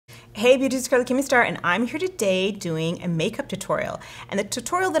Hey beauties, it's CurlyKimmyStar, and I'm here today doing a makeup tutorial. And the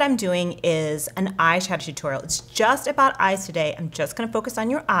tutorial that I'm doing is an eyeshadow tutorial. It's just about eyes today. I'm just gonna focus on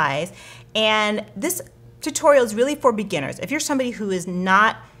your eyes. And this tutorial is really for beginners. If you're somebody who is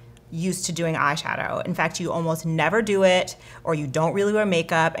not used to doing eyeshadow, in fact, you almost never do it, or you don't really wear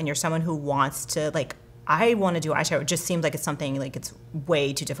makeup, and you're someone who wants to, like, I want to do eyeshadow. It just seems like it's something like it's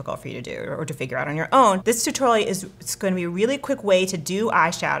way too difficult for you to do or to figure out on your own. This tutorial it's going to be a really quick way to do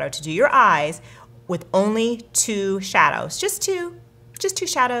eyeshadow, to do your eyes with only two shadows. Just two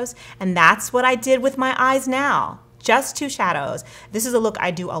shadows. And that's what I did with my eyes now. Just two shadows. This is a look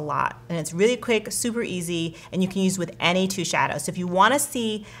I do a lot, and it's really quick, super easy, and you can use with any two shadows. So if you want to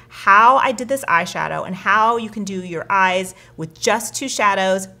see how I did this eyeshadow and how you can do your eyes with just two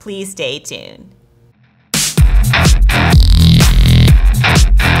shadows, please stay tuned.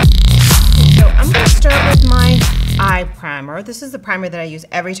 So I'm going to start with my eye primer. This is the primer that I use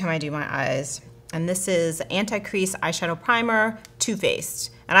every time I do my eyes. And this is Anti-Crease Eyeshadow Primer, Too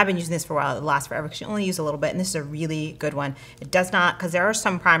Faced. And I've been using this for a while, it lasts forever because you only use a little bit, and this is a really good one. It does not, because there are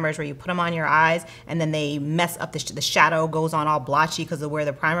some primers where you put them on your eyes and then they mess up, the shadow goes on all blotchy because of where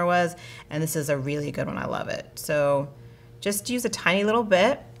the primer was, and this is a really good one, I love it. So just use a tiny little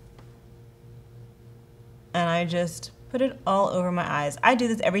bit, and I just put it all over my eyes. I do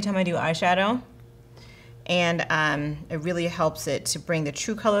this every time I do eyeshadow, and it really helps it to bring the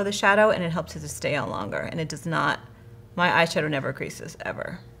true color of the shadow, and it helps it to stay on longer, and it does not, my eyeshadow never creases,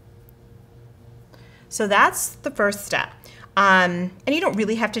 ever. So that's the first step. And you don't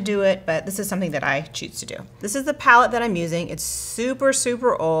really have to do it, but this is something that I choose to do. This is the palette that I'm using. It's super,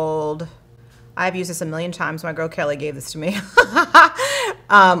 super old. I've used this a million times. My girl Kelly gave this to me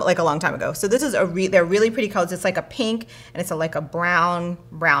like a long time ago. So this is they're really pretty colors. It's like a pink, and it's like a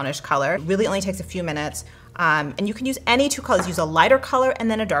brownish color. It really only takes a few minutes. And you can use any two colors. Use a lighter color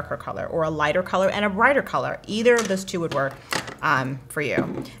and then a darker color, or a lighter color and a brighter color. Either of those two would work for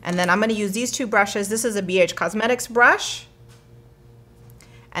you. And then I'm going to use these two brushes. This is a BH Cosmetics brush,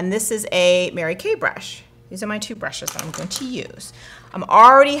 and this is a Mary Kay brush. These are my two brushes that I'm going to use. I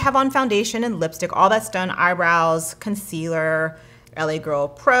already have on foundation and lipstick. All that's done. Eyebrows, concealer, LA Girl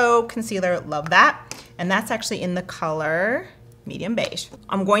Pro concealer. Love that. And that's actually in the color medium beige.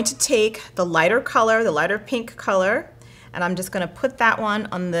 I'm going to take the lighter color, the lighter pink color, and I'm just going to put that one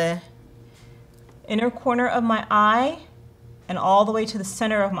on the inner corner of my eye and all the way to the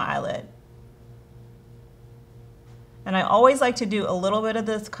center of my eyelid. And I always like to do a little bit of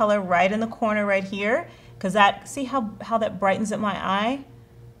this color right in the corner right here, because that, see how that brightens up my eye?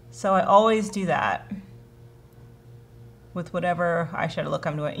 So I always do that with whatever eyeshadow look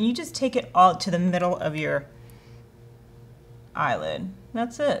I'm doing. And you just take it all to the middle of your eyelid.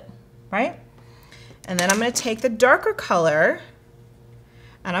 That's it, right? And then I'm gonna take the darker color,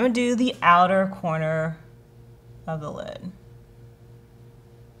 and I'm gonna do the outer corner of the lid.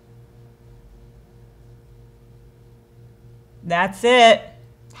 That's it.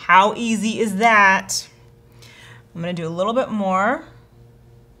 How easy is that? I'm going to do a little bit more.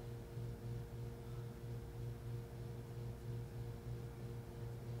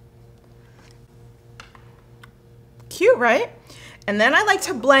 Cute, right? And then I like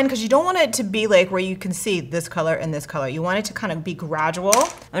to blend, because you don't want it to be like where you can see this color and this color. You want it to kind of be gradual.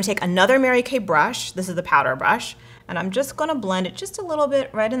 I'm going to take another Mary Kay brush. This is the powder brush. And I'm just going to blend it just a little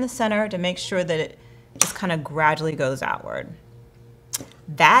bit right in the center to make sure that it just kind of gradually goes outward.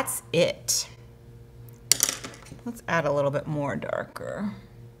 That's it. Let's add a little bit more darker.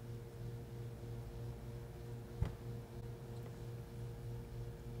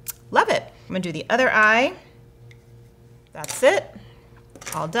 Love it. I'm gonna do the other eye. That's it.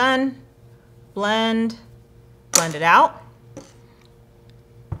 All done. Blend it out.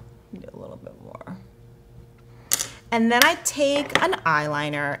 Do a little bit more. And then I take an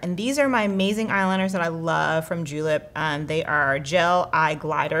eyeliner, and these are my amazing eyeliners that I love from Julep. They are gel eye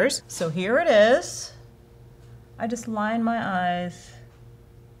gliders. So here it is. I just line my eyes.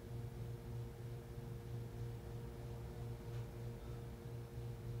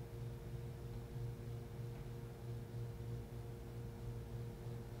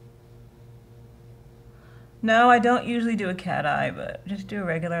 No, I don't usually do a cat eye, but just do a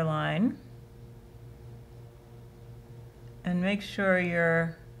regular line. And make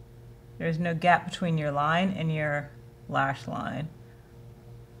sure there's no gap between your line and your lash line.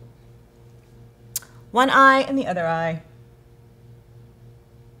 One eye and the other eye.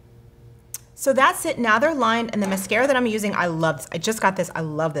 So that's it. Now they're lined, and the mascara that I'm using, I love this. I just got this. I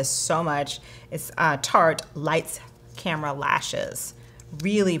love this so much. It's Tarte Lights Camera Lashes.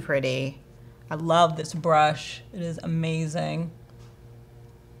 Really pretty. I love this brush. It is amazing.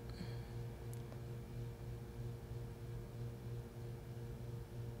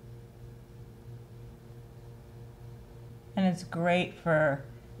 it's great for,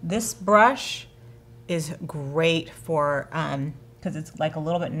 this brush is great for, because it's like a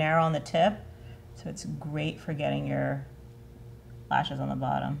little bit narrow on the tip, so it's great for getting your lashes on the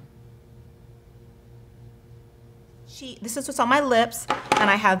bottom. This is what's on my lips, and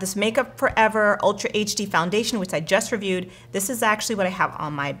I have this Makeup Forever Ultra HD Foundation, which I just reviewed. This is actually what I have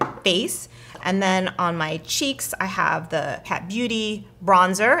on my face. And then on my cheeks, I have the Kat Beauty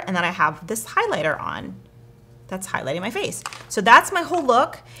bronzer, and then I have this highlighter on. That's highlighting my face. So that's my whole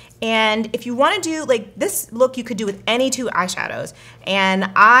look. And if you want to do like this look, you could do with any two eyeshadows. And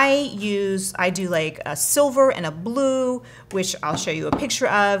I do like a silver and a blue, which I'll show you a picture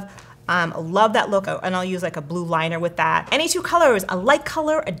of. I love that look, and I'll use like a blue liner with that. Any two colors, a light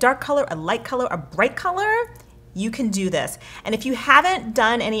color, a dark color, a light color, a bright color, you can do this. And if you haven't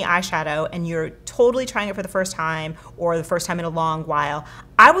done any eyeshadow and you're totally trying it for the first time or the first time in a long while,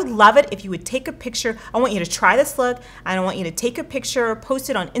 I would love it if you would take a picture. I want you to try this look, and I want you to take a picture, post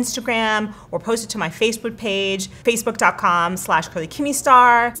it on Instagram, or post it to my Facebook page,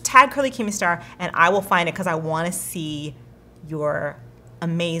 facebook.com/CurlyKimmyStar, tag CurlyKimmyStar, and I will find it because I want to see your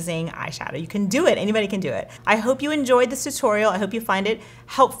amazing eyeshadow. You can do it. Anybody can do it. I hope you enjoyed this tutorial. I hope you find it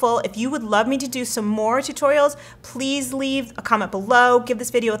helpful. If you would love me to do some more tutorials, please leave a comment below. Give this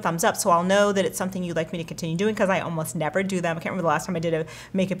video a thumbs up so I'll know that it's something you'd like me to continue doing, because I almost never do them. I can't remember the last time I did a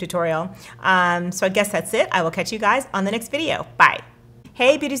makeup tutorial. So I guess that's it. I will catch you guys on the next video. Bye.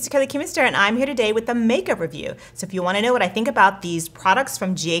 Hey beauties, it's CurlyKimmyStar, and I'm here today with the makeup review. So if you want to know what I think about these products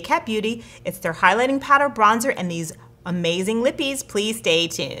from Kat Beauty, it's their highlighting powder, bronzer, and these amazing lippies. Please stay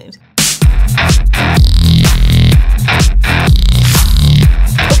tuned.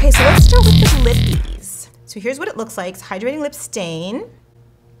 Okay, so let's start with the lippies. So here's what it looks like. It's hydrating lip stain.